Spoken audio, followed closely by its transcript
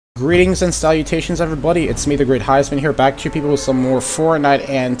Greetings and salutations, everybody. It's me, the Great Heisman, here back to you people with some more Fortnite.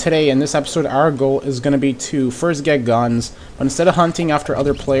 And today, in this episode, our goal is going to be to first get guns. But instead of hunting after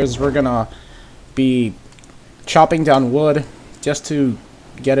other players, we're going to be chopping down wood just to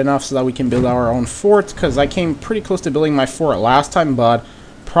get enough so that we can build our own fort. Because I came pretty close to building my fort last time, but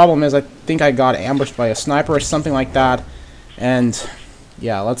problem is I think I got ambushed by a sniper or something like that. And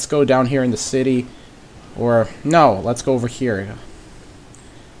yeah, let's go down here in the city. Or no, let's go over here.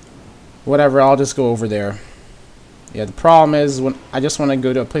 Whatever, I'll just go over there. Yeah, the problem is when I just want to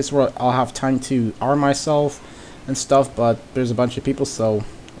go to a place where I'll have time to arm myself and stuff, but there's a bunch of people, so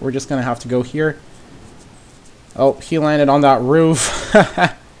we're just gonna have to go here. Oh, he landed on that roof.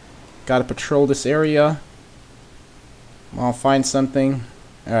 Gotta patrol this area. I'll find something.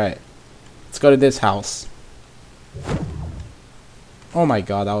 Alright, let's go to this house. Oh my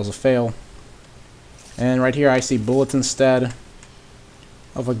god, that was a fail. And right here I see bullets instead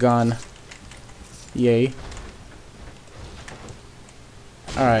of a gun. Yay.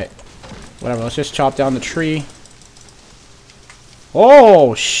 Alright. Whatever, let's just chop down the tree.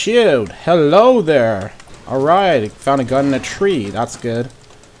 Oh, shoot! Hello there! Alright, found a gun in a tree. That's good.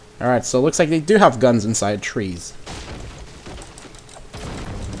 Alright, so it looks like they do have guns inside trees.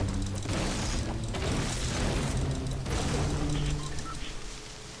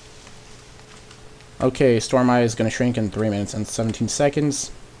 Okay, Storm Eye is going to shrink in 3 minutes and 17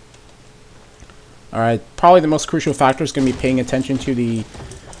 seconds. Alright, probably the most crucial factor is going to be paying attention to the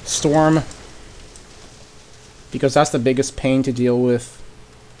storm, because that's the biggest pain to deal with.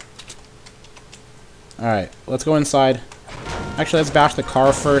 Alright, let's go inside. Actually, let's bash the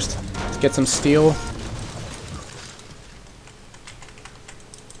car first to get some steel.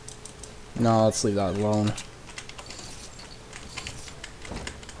 No, let's leave that alone.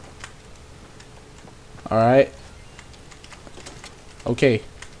 Alright. Okay.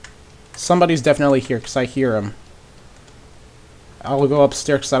 Somebody's definitely here, because I hear him. I'll go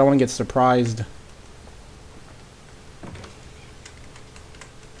upstairs, because I don't want to get surprised.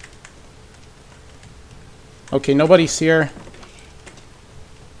 Okay, nobody's here.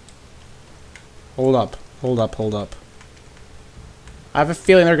 Hold up. Hold up, hold up. I have a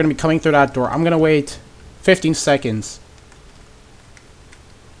feeling they're going to be coming through that door. I'm going to wait 15 seconds.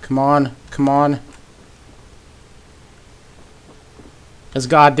 Come on, come on. Because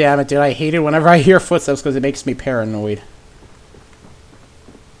goddamn it, dude, I hate it whenever I hear footsteps because it makes me paranoid.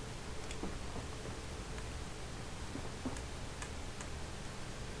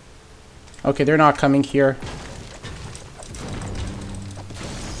 Okay, they're not coming here.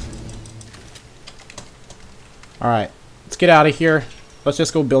 Alright, let's get out of here. Let's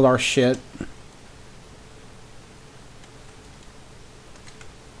just go build our shit.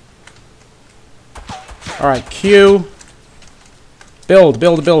 Alright, Q. Build,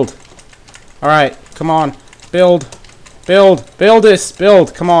 build, build. Alright, come on. Build. Build. Build this.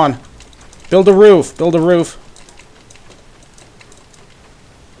 Build. Come on. Build a roof. Build a roof.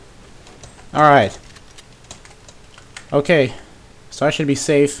 Alright. Okay. So I should be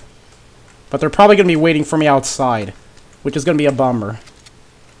safe. But they're probably going to be waiting for me outside, which is going to be a bummer.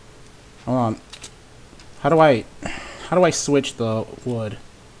 Hold on. How do I switch the wood?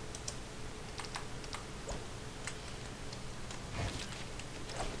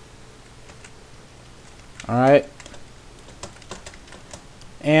 Alright.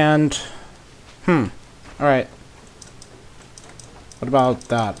 And... Alright. What about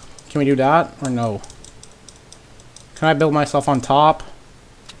that? Can we do that? Or no? Can I build myself on top?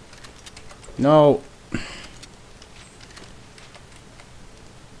 No.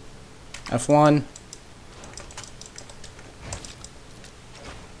 F1.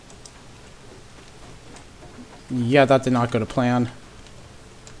 Yeah, that did not go to plan.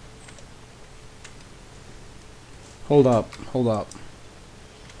 Hold up, hold up.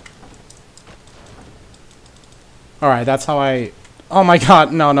 Alright, that's how I... Oh my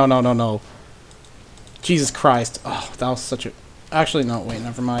god, no, no, no, no, no. Jesus Christ. Oh, that was such a... Actually, no, wait,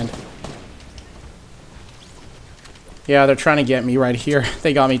 never mind. Yeah, they're trying to get me right here.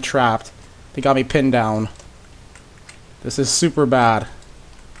 They got me trapped. They got me pinned down. This is super bad.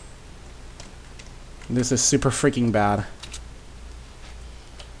 This is super freaking bad.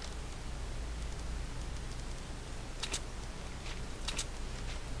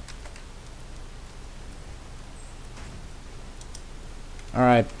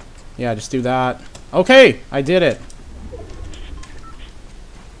 Alright. Yeah, just do that. Okay! I did it!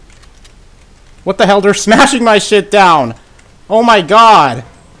 What the hell? They're smashing my shit down! Oh my god!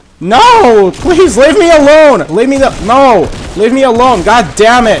 No! Please, leave me alone! Leave me no! Leave me alone! God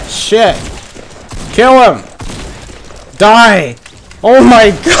damn it! Shit! Kill him! Die! Oh my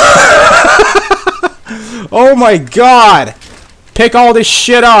god! Oh my god! Pick all this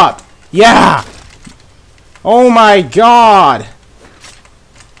shit up! Yeah! Oh my god!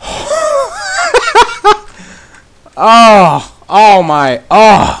 Oh! Oh my...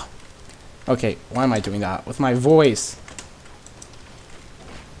 Oh! Okay, why am I doing that? With my voice.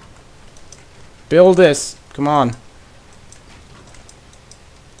 Build this. Come on.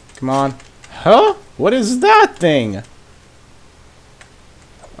 Come on. Huh? What is that thing?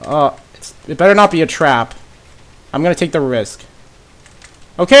 It better not be a trap. I'm gonna take the risk.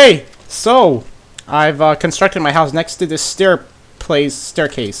 Okay, so I've constructed my house next to this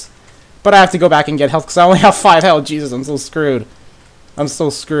staircase. But I have to go back and get health because I only have 5 health. Jesus, I'm so screwed. I'm so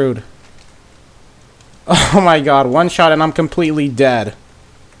screwed. Oh my god, one shot and I'm completely dead.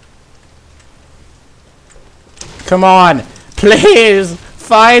 Come on, please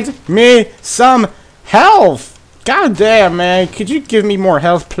find me some health. God damn, man, could you give me more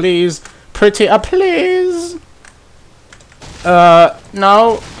health, please? Please.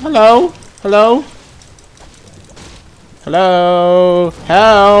 No. Hello? Hello? Hello?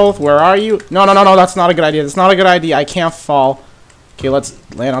 Health, where are you? No, that's not a good idea. That's not a good idea. I can't fall. Okay, let's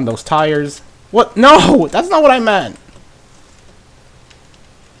land on those tires. What? No! That's not what I meant!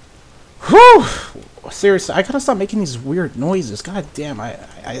 Whew! Seriously, I gotta stop making these weird noises. God damn, I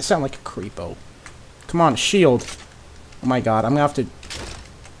sound like a creepo. Come on, shield. Oh my god, I'm gonna have to...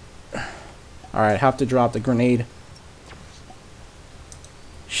 Alright, have to drop the grenade.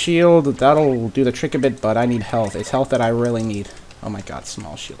 Shield, that'll do the trick a bit, but I need health. It's health that I really need. Oh my god,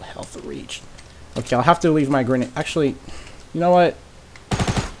 small shield, health reached. Okay, I'll have to leave my grenade. Actually, you know what?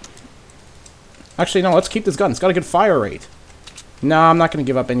 Actually, no, let's keep this gun. It's got a good fire rate. No, I'm not going to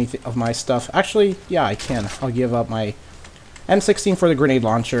give up any of my stuff. Actually, yeah, I can. I'll give up my M16 for the grenade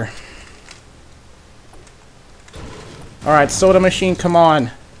launcher. Alright, soda machine, come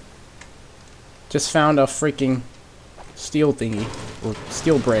on. Just found a freaking steel thingy. Or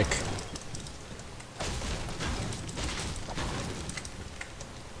steel brick.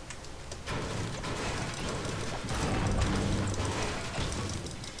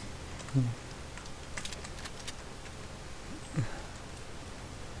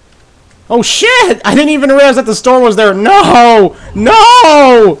 Oh shit! I didn't even realize that the storm was there. No!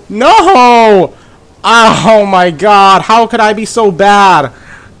 No! No! Oh my god, how could I be so bad?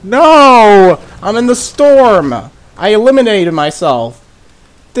 No! I'm in the storm! I eliminated myself.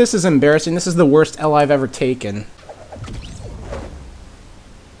 This is embarrassing. This is the worst L I've ever taken.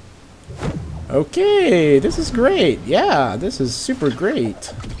 Okay, this is great. Yeah, this is super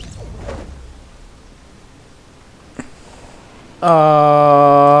great.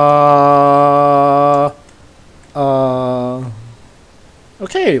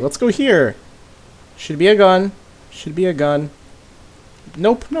 Okay, let's go here. Should be a gun. Should be a gun.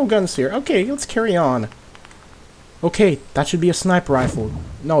 Nope, no guns here. Okay, let's carry on. Okay, that should be a sniper rifle.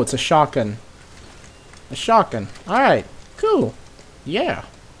 No, it's a shotgun. A shotgun. Alright, cool. Yeah.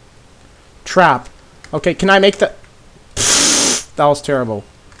 Trap. Okay, can I make that? That was terrible.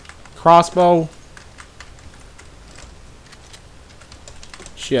 Crossbow.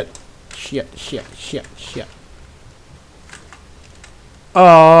 Shit. Shit.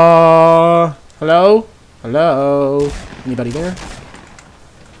 Hello? Hello? Anybody there?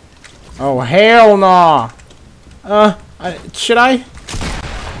 Oh, hell nah! Should I?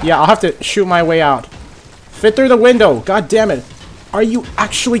 Yeah, I'll have to shoot my way out. Fit through the window! God damn it! Are you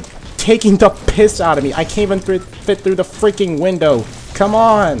actually taking the piss out of me? I can't even fit through the freaking window. Come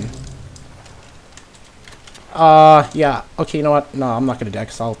on! Yeah. Okay, you know what? No, I'm not gonna die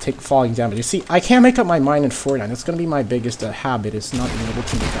because I'll take falling damage. You see, I can't make up my mind in Fortnite. That's gonna be my biggest habit, is not being able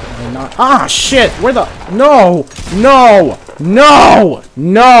to make up my mind. Ah, shit! Where the... No! No! No!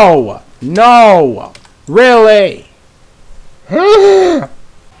 No! No! Really? Yeah,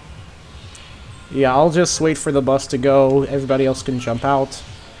 I'll just wait for the bus to go. Everybody else can jump out.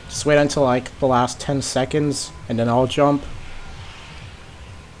 Just wait until, like, the last 10 seconds, and then I'll jump.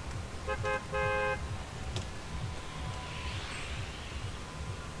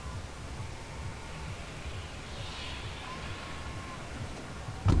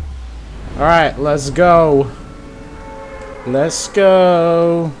 Alright, let's go. Let's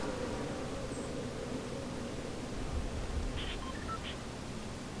go.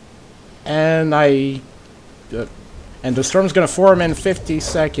 And and the storm's gonna form in 50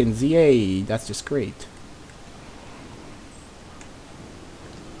 seconds. Yay, that's just great.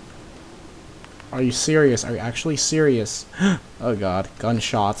 Are you serious? Are you actually serious? Oh god,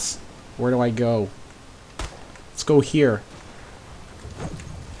 gunshots. Where do I go? Let's go here.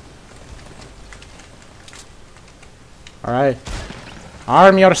 Alright.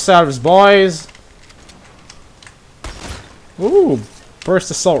 Arm yourselves, boys. Ooh,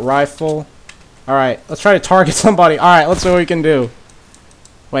 burst assault rifle. Alright, let's try to target somebody. Alright, let's see what we can do.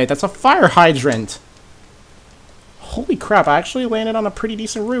 Wait, that's a fire hydrant. Holy crap, I actually landed on a pretty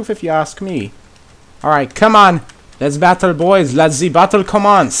decent roof if you ask me. Alright, come on. Let's battle, boys. Let's the battle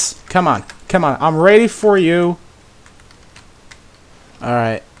commence. Come on, come on. I'm ready for you.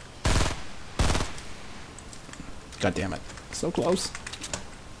 Alright. God damn it. So close.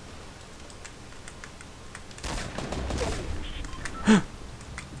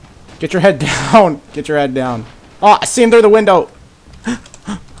 Get your head down. Get your head down. Oh, I see him through the window.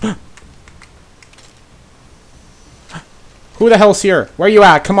 Who the hell's here? Where you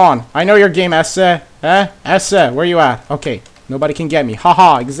at? Come on. I know your game, Esse. Esse, where you at? Okay. Nobody can get me.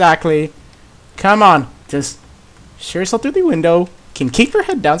 Haha, exactly. Come on. Just show yourself through the window. Can keep your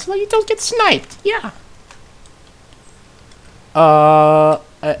head down so that you don't get sniped. Yeah.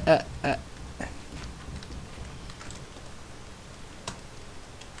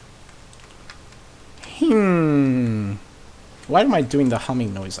 Why am I doing the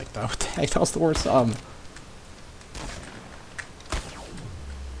humming noise like that? What the heck? That was the worst.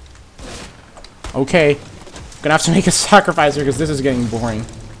 Okay. I'm gonna have to make a sacrifice here because this is getting boring.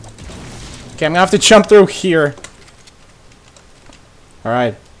 Okay, I'm gonna have to jump through here.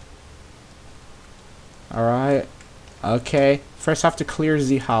 Alright. Alright. Okay. First I have to clear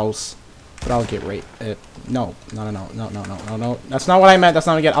the house. But I'll get raped. No. No. That's not what I meant. That's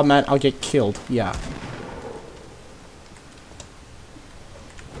not what I meant. I'll get killed. Yeah.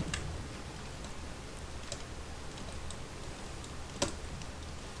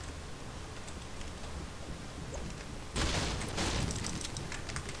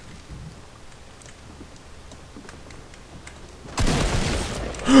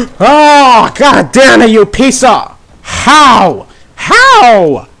 Oh, god damn it, you piece of... How?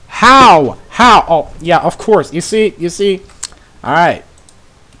 How? How? How? Oh, yeah, of course. You see? Alright.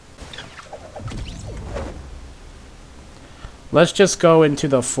 Let's just go into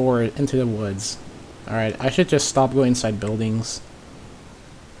the into the woods. Alright, I should just stop going inside buildings.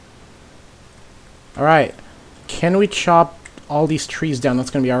 Alright. Can we chop all these trees down? That's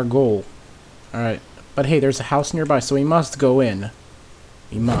gonna be our goal. Alright. But hey, there's a house nearby, so we must go in.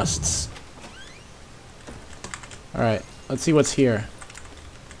 He musts. Alright, let's see what's here.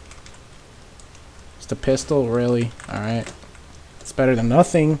 Just a pistol, really? Alright. It's better than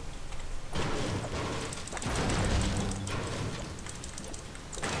nothing.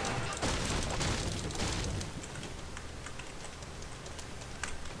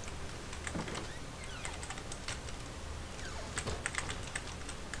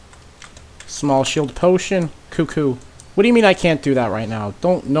 Small shield potion. Cuckoo. What do you mean I can't do that right now?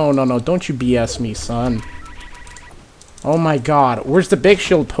 No, don't you BS me, son. Oh my god, where's the big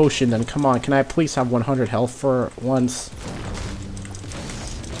shield potion then? Come on, can I please have 100 health for once?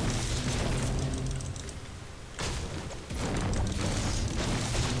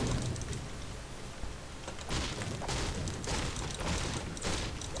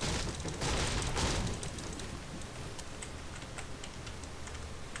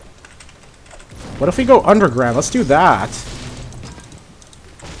 What if we go underground? Let's do that.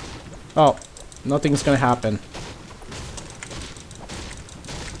 Oh, nothing's gonna happen.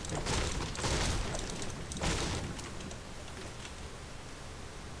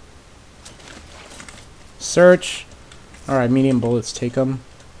 Search. Alright, medium bullets, take them.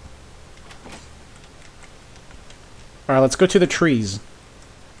 Alright, let's go to the trees.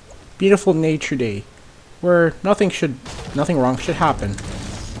 Beautiful nature day. Where nothing wrong should happen.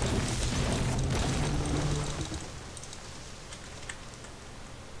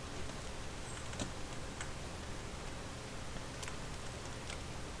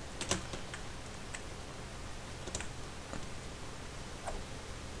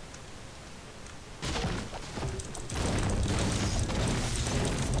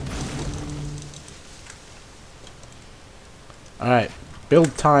 Alright,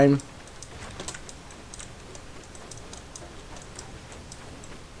 build time.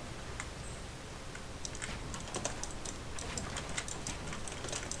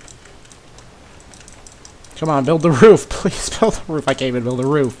 Come on, build the roof. Please build the roof. I can't even build a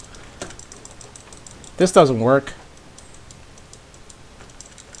roof. This doesn't work.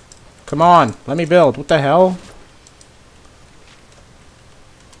 Come on, let me build. What the hell?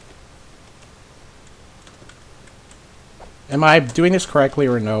 Am I doing this correctly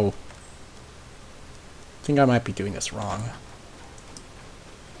or no? I think I might be doing this wrong.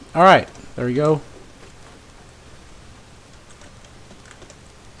 Alright, there we go.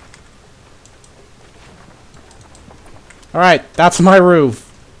 Alright, that's my roof.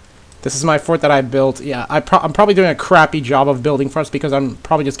 This is my fort that I built. Yeah, I'm probably doing a crappy job of building forts because I'm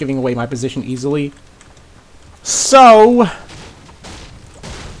probably just giving away my position easily. So...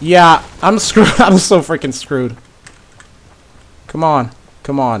 yeah, I'm screwed. I'm so freaking screwed. Come on.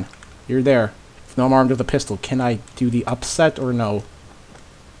 Come on. You're there. No, I'm armed with a pistol. Can I do the upset or no?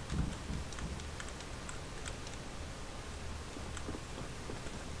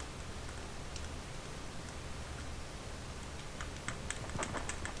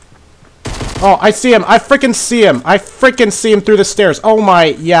 Oh, I see him. I freaking see him. I freaking see him through the stairs. Oh my.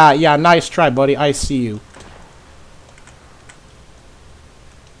 Yeah, yeah. Nice try, buddy. I see you.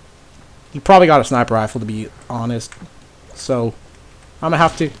 He probably got a sniper rifle, to be honest. So, I'm gonna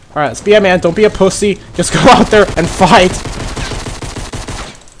have to... alright, let's be a man. Don't be a pussy. Just go out there and fight.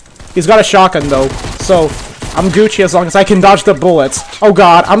 He's got a shotgun, though. So, I'm Gucci as long as I can dodge the bullets. Oh,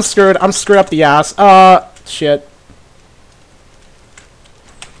 God. I'm screwed. I'm screwed up the ass. Shit.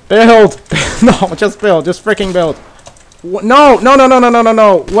 Build! No, just build. Just freaking build. No! No, no, no, no, no, no,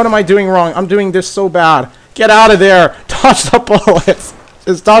 no. What am I doing wrong? I'm doing this so bad. Get out of there. Dodge the bullets.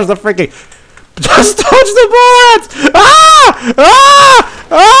 Just dodge the freaking... just dodge the bullets! Ah! Ah!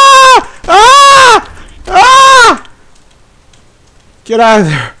 Ah! Ah! Ah! Get out of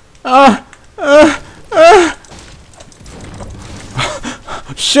there.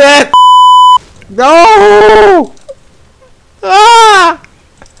 Shit! No! Ah!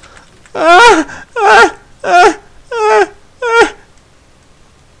 Ah! Ah! Ah! Ah! Ah!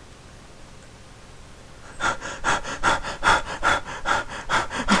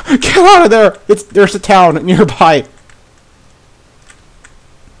 Get out of there! There's a town nearby.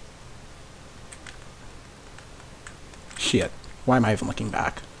 Shit. Why am I even looking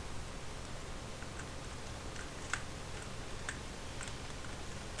back?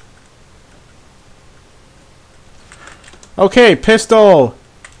 Okay, pistol.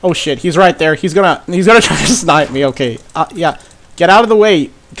 Oh shit, he's right there. He's gonna try to snipe me. Okay. Yeah. Get out of the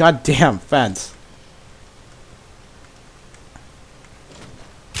way. God damn fence.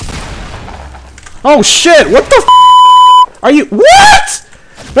 Oh shit! What the f? Are you... what?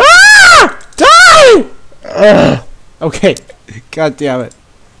 Ah! Die! Ugh. Okay. God damn it.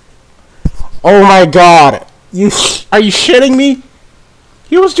 Oh my god. Are you shitting me?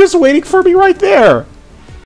 He was just waiting for me right there.